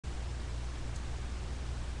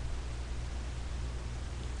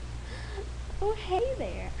Oh, hey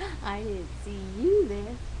there. I didn't see you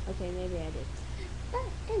there. Okay, maybe I did.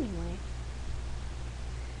 But anyway,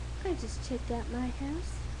 I just checked out my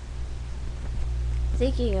house.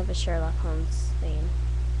 Thinking of a Sherlock Holmes theme.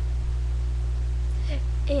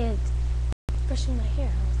 And brushing my hair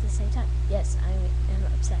all at the same time. Yes, I am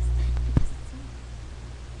obsessed.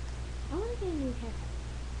 I want to get a new haircut.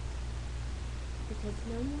 Because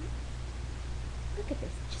no more. Look at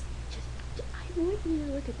this. I want you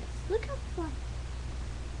to look at this. Look how fly.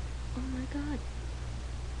 Oh my god.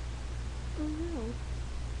 Oh no.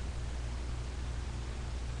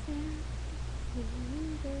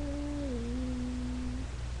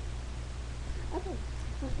 Okay.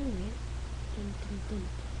 Well, anyway.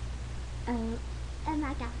 Oh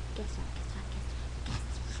my god. Guess what?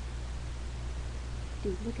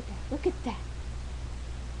 Dude, look at that. Look at that.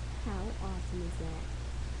 How awesome is that?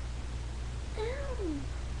 Ow.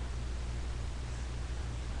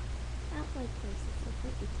 I don't like places so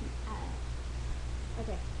pretty.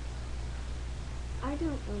 Okay. I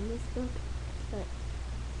don't own this book, but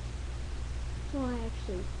well, I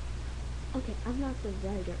actually. Okay, I'm not the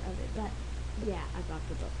writer of it, but yeah, I bought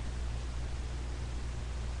the book.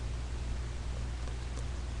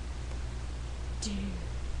 Dude,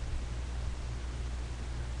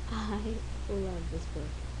 I love this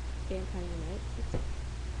book. Vampire Night.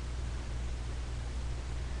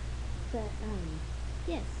 But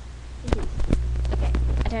yes, indeed. Okay,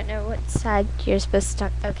 I don't know what side you're supposed to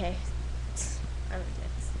talk. Okay,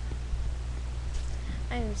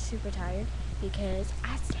 I am super tired because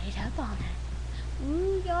I stayed up all night.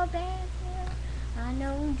 Ooh, you're bad, girl. I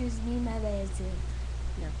know, just be my bad self.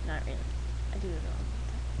 No, not really. I do it all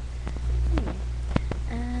the time.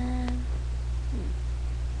 Anyway,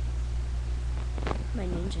 my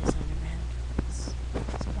ninjas aren't around. So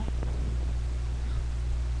bad.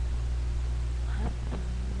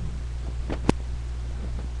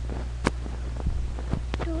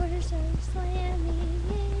 Doors are slamming,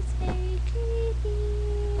 it's very creepy.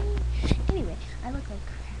 Anyway, I look like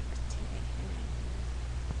crap today.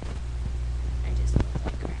 I just look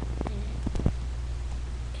like crap.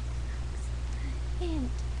 And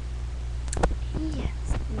yes,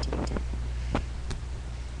 indeed.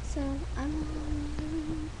 So I'm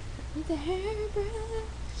on with the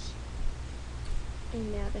hairbrush. And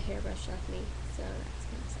now the hairbrush left me, so that's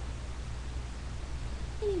kind of sad.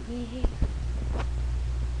 Anyway.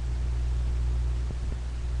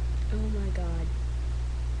 Oh my god.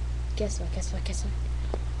 Guess what?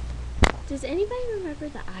 Does anybody remember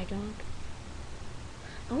the eye dog?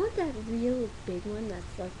 I want that real big one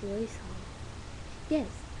that's like really soft. Yes,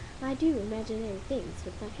 I do imaginary things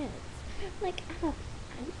with my hands. Like,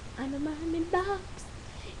 I'm a mime in a box.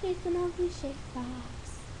 It's an ugly shaped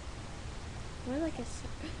box. Or like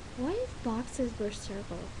why is boxes were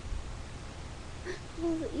circle?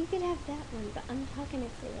 Well, you could have that one, but I'm talking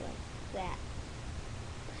if they were like that.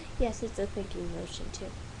 Yes, it's a thinking motion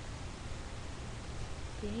too.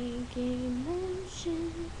 Thinking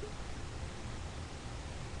motion.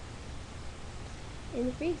 And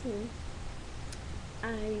the reason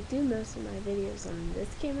I do most of my videos on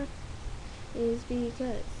this camera is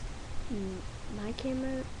because my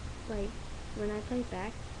camera, like, when I play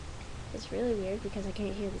back, it's really weird because I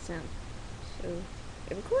can't hear the sound. So,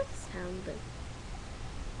 it records sound, but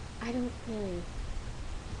I don't really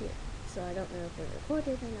hear it. So I don't know if it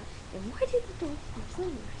recorded or not. And why did the door stop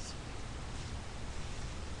slamming?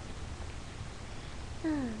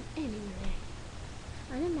 Anyway,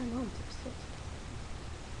 I know my mom's upstairs.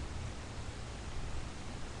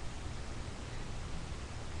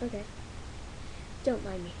 Okay. Don't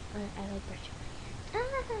mind me. I like brushing my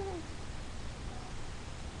hair.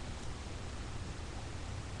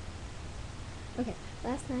 Okay,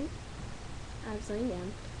 last night I was laying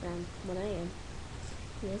down around 1 a.m.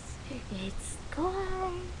 Yes, it's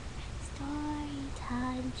story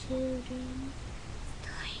time, children.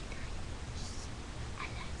 Story time. I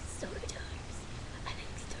like story times.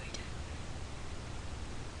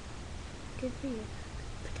 Good for you.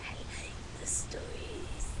 But I like the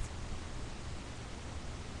stories.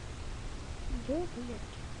 You're weird.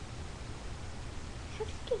 How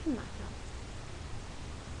did you get in my house?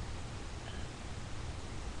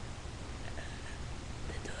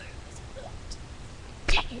 The door was locked.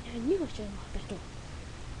 Dang it, I knew I should have locked that door.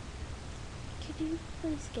 Could you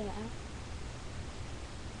please get out?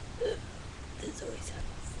 This always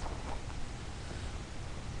happens.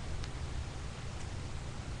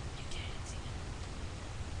 You can't see it.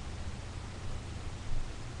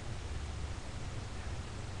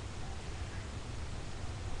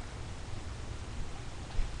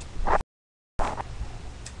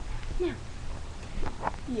 Now,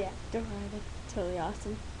 Yeah, don't worry, that's totally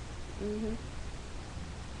awesome.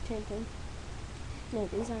 Same thing. No,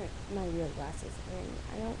 these aren't my real glasses, and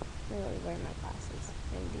I don't really wear my glasses,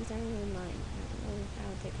 and these aren't even mine. I don't know how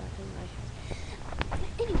they got in my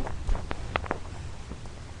house.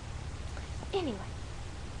 Anyway.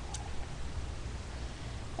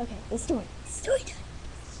 Okay, the story. Story time.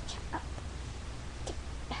 Shut up. Get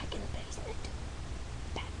back in the basement.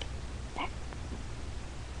 Back.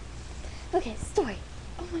 Okay, story.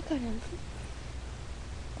 Oh my god,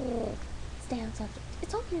 stay on subject.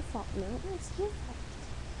 It's all your fault, no? It's your fault.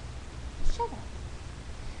 Shut up.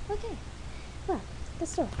 Okay. Well, the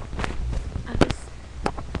story. I was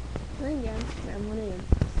laying down around 1 a.m.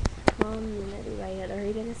 Mom and everybody had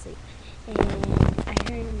already been asleep. And I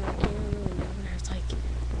heard a knocking on the window, and I was like,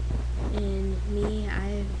 and me, I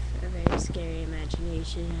have a very scary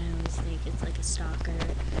imagination. I always think it's like a stalker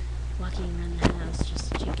walking around the house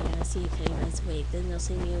just to check out, see if anyone's awake. Then they'll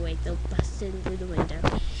see me awake, they'll bust in through the window,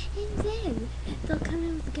 and then they'll come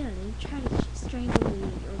in with a gun and try to strangle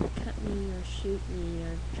me, or cut me, or shoot me,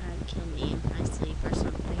 or try to kill me in my sleep or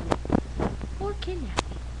something, or kidnap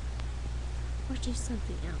me, or do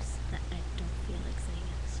something else that I don't feel like saying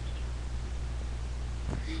in this video.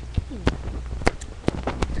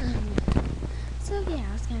 Anyway, so yeah,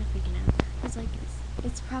 I was kind of freaking out. I was like,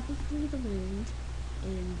 it's probably the wind,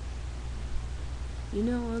 and you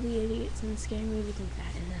know all the idiots in the scary movie think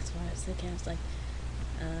that, and that's why I was thinking. I was like,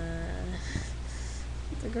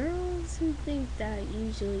 the girls who think that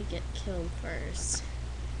usually get killed first.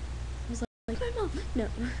 I was like, my mom, no,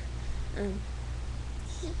 I don't know.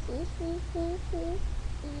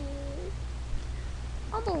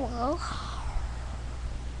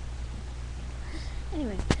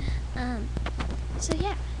 Anyway, so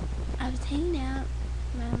yeah, I was hanging out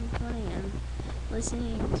around 1 a.m.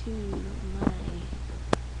 listening to my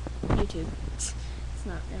YouTube. It's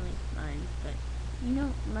not really mine, but you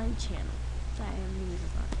know my channel that I am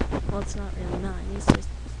using on. Well, it's not really mine, it's just,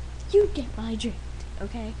 you get my drift,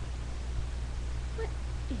 okay? What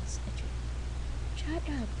is a drift? Shut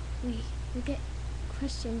up. We get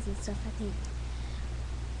questions and stuff, I think.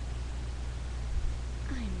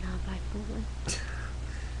 I'm not bipolar.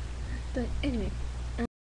 But anyway, I'm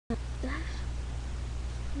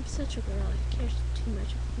such a girl. I care too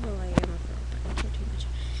much. Well, I am a girl, but I care too much.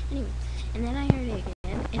 Anyway, and then I heard it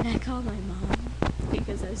again, and I called my mom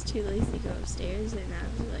because I was too lazy to go upstairs, and I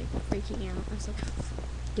was like freaking out. I was like,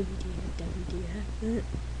 WDF.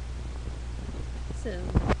 So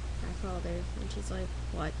I called her, and she's like,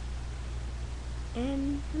 what?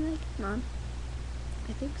 And I'm like, Mom,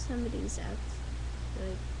 I think somebody's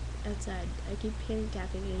outside. I keep hearing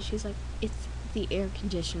tapping, and she's like, it's the air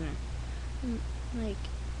conditioner. I'm like,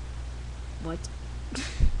 what?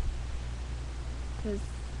 Because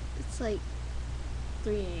it's like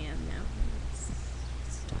 3 a.m. now.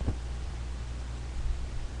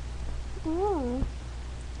 Oh.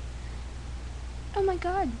 Oh my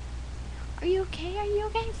god. Are you okay? Are you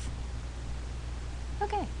okay?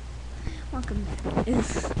 Okay. Welcome back.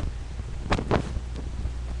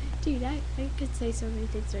 Dude, I could say so many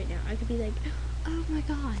things right now. I could be like, oh my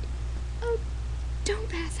god. Oh, don't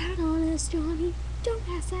pass out on us, Johnny. Don't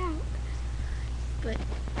pass out. But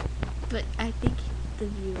I think the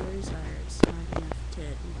viewers are smart enough to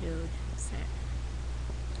notice that.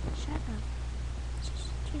 Shut up.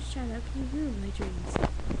 Just shut up. You ruined my dreams.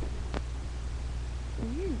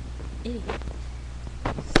 You're an idiot.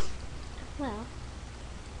 Well.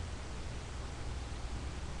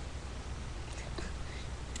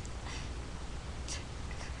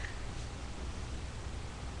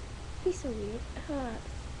 He's so weird.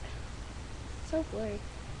 So blurry.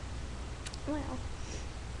 Well.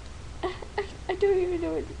 I don't even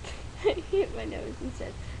know what I hit my nose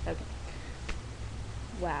instead. Okay.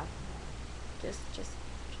 Wow. Just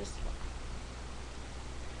wow.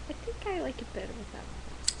 I think I like it better without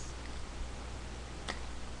glasses.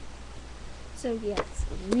 So yes,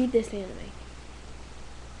 read this anime.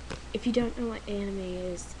 If you don't know what anime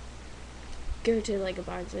is, go to like a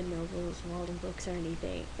Barnes and Noble's, Walden Books, or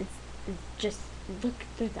anything. It's just look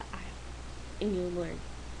through the aisle, and you'll learn.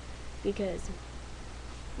 Because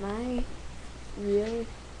my real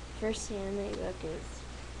first anime book is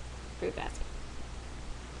Fruit Basket,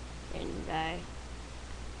 written by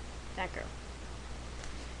that girl.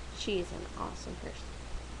 She's an awesome person,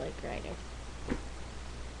 like writer.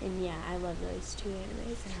 And yeah, I love those two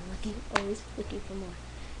animes, and I'm always looking for more.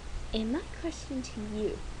 And my question to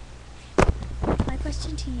you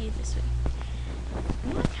this week: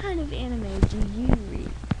 what kind of anime do you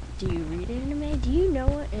read? Do you read anime? Do you know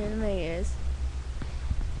what anime is?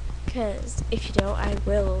 Because if you don't, I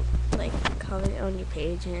will, like, comment on your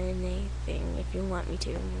page and anything if you want me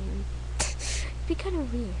to. It'd be kind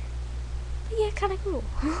of weird. But yeah, kind of cool.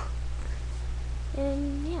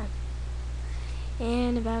 And yeah.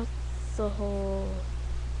 And about the whole,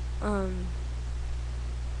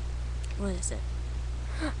 what is it?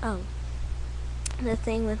 Oh, the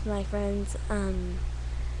thing with my friends,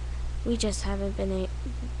 we just haven't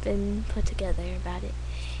been put together about it.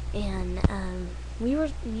 And, me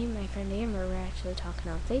and my friend Amber were actually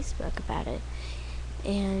talking on Facebook about it.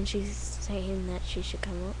 And she's saying that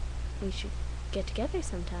we should get together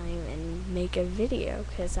sometime and make a video,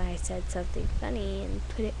 because I said something funny and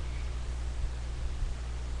put it,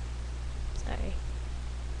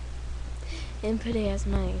 as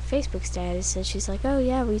my Facebook status, and she's like, oh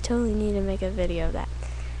yeah, we totally need to make a video of that.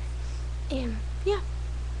 And yeah,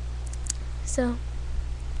 so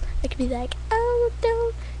I could be like, oh,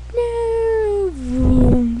 don't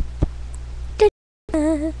know,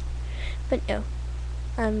 but no,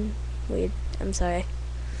 I'm weird, I'm sorry.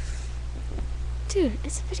 Dude,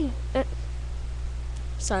 it's a video.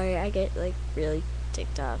 Sorry, I get, like, really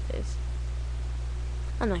ticked off if...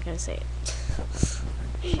 I'm not gonna say it.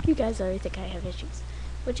 You guys already think I have issues.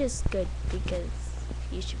 Which is good, because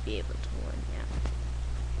you should be able to warn me out.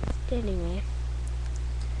 But anyway.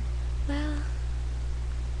 Well,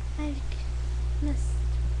 I must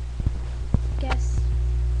guess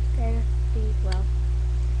there be, well...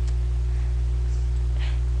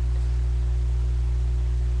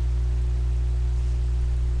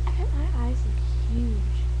 My eyes are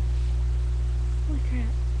huge. Holy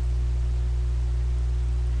crap.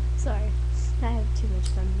 Sorry, I have too much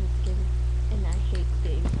fun with the game, and I hate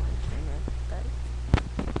being on camera, but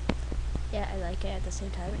yeah, I like it at the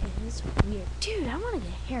same time, and it's weird. Dude, I want to get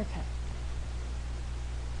a haircut.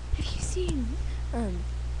 Have you seen,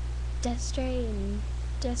 Destray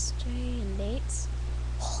and Nate's?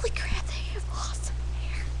 Holy crap, they have awesome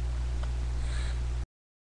hair.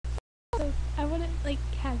 So, I want to, like,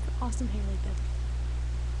 have awesome hair like them.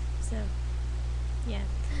 So, yeah,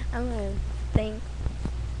 I want to thank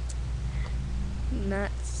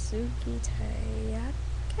Natsuki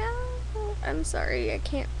Tayaka. I'm sorry, I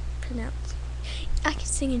can't pronounce. I can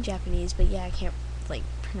sing in Japanese, but yeah, I can't, like,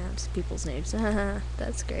 pronounce people's names.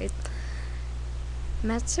 That's great.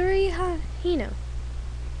 Matsuri Hino.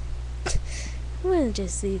 We'll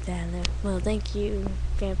just leave that there. Well, thank you,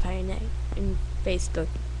 Vampire Knight and Facebook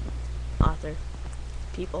author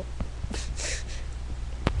people.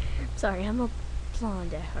 Sorry, I'm a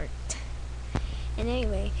blonde at heart. And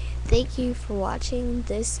anyway, thank you for watching.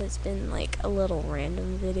 This has been like a little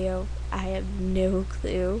random video. I have no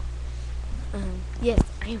clue. Yes,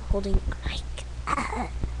 I am holding a mic.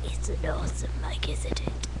 It's an awesome mic, isn't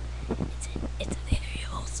it? It's a very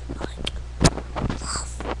awesome mic.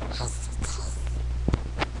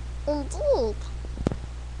 Indeed.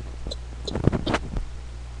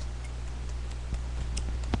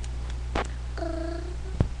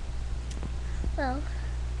 Well,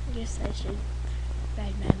 I guess I should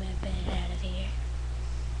ride my moped out of here.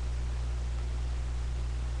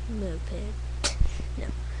 Moped. No.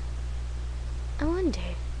 I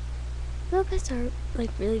wonder. Mopeds are,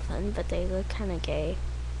 like, really fun, but they look kind of gay.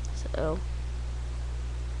 So,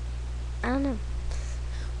 I don't know.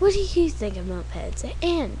 What do you think of mopeds?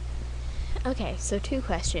 And, okay, so 2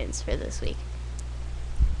 questions for this week.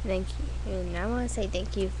 Thank you. And I want to say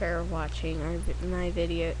thank you for watching my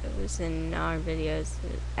videos and our videos,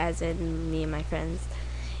 as in me and my friends.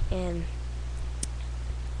 And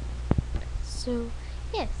so,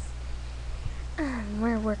 yes.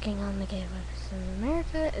 We're working on the Gay Lovers of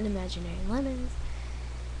America and Imaginary Lemons.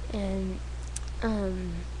 And,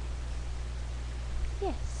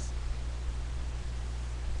 yes.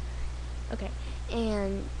 Okay,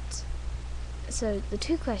 and so the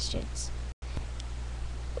 2 questions.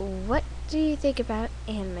 What do you think about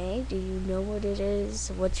anime? Do you know what it is?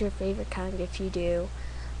 What's your favorite kind if you do?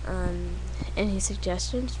 Any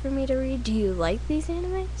suggestions for me to read? Do you like these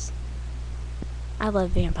animes? I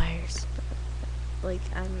love vampires. Like,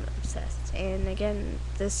 I'm obsessed. And again,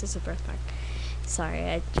 this is a birthmark. Sorry,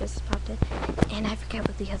 I just popped it. And I forgot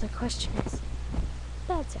what the other question is.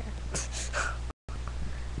 Bad Sarah.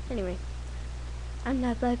 Anyway, I'm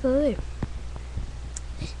not bipolar.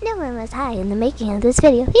 No one was high in the making of this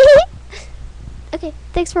video. Okay,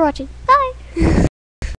 thanks for watching. Bye!